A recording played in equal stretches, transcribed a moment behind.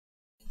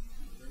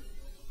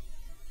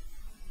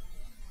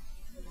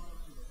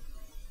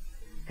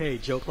Hey,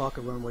 Joe Clarke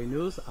of Runway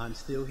News. I'm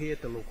still here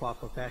at the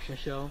Lecoiffeur Fashion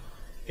Show.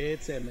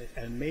 It's an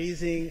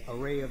amazing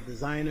array of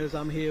designers.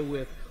 I'm here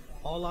with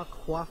Ole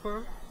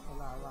Rafeal.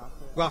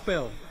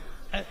 Rafeal.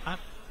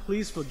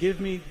 Please forgive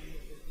me.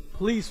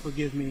 Please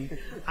forgive me.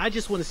 I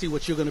just want to see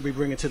what you're going to be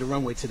bringing to the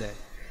runway today.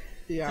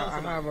 Yeah, I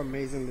have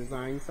amazing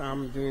designs.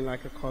 I'm doing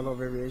like a color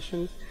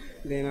variations.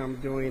 Then I'm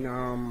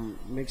doing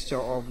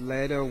mixture of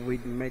leather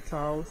with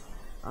metals.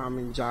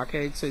 In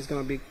jacket, so it's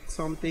gonna be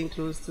something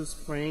close to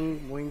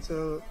spring,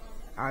 winter,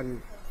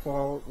 and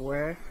fall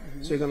wear.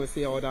 So you're gonna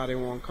see all that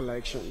in one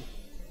collection.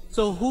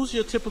 So who's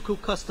your typical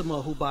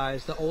customer who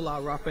buys the Ole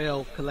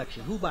Rafeal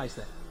collection? Who buys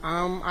that?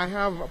 I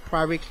have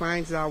private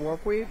clients that I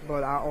work with,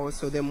 but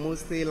they're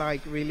mostly like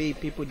really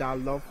people that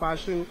love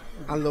fashion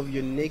and love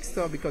unique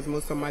stuff, because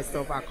most of my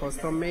stuff are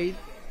custom made,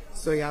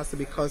 so it has to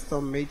be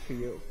custom made for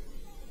you.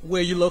 Where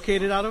are you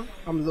located out of?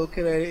 I'm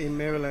located in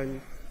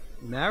Maryland.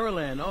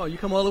 Maryland. Oh, you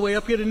come all the way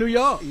up here to New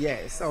York?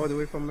 Yes, all the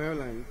way from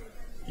Maryland.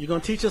 You gonna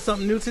teach us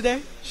something new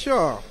today?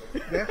 Sure,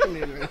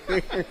 definitely.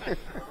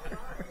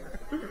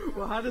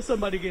 Well, how does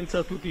somebody get in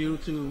touch with you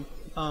to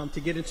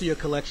get into your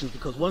collections?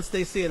 Because once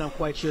they see it, I'm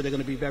quite sure they're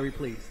gonna be very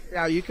pleased.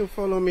 Yeah, you can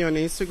follow me on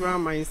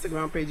Instagram. My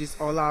Instagram page is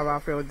Ole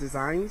Rafeal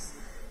Designs,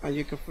 and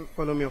you can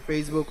follow me on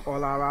Facebook,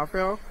 Ole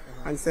Rafeal,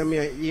 and send me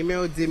an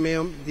email,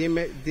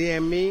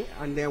 DM me,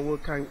 and then we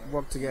can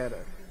work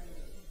together.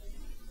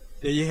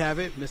 There you have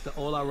it, Mr.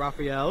 Ole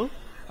Rafeal.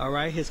 All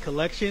right, his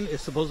collection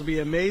is supposed to be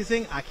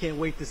amazing. I can't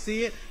wait to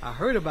see it. I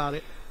heard about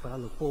it, but I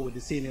look forward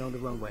to seeing it on the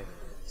runway.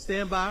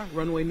 Stand by,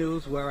 Runway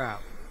News, we're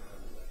out.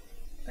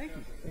 Thank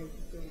you. Thank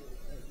you.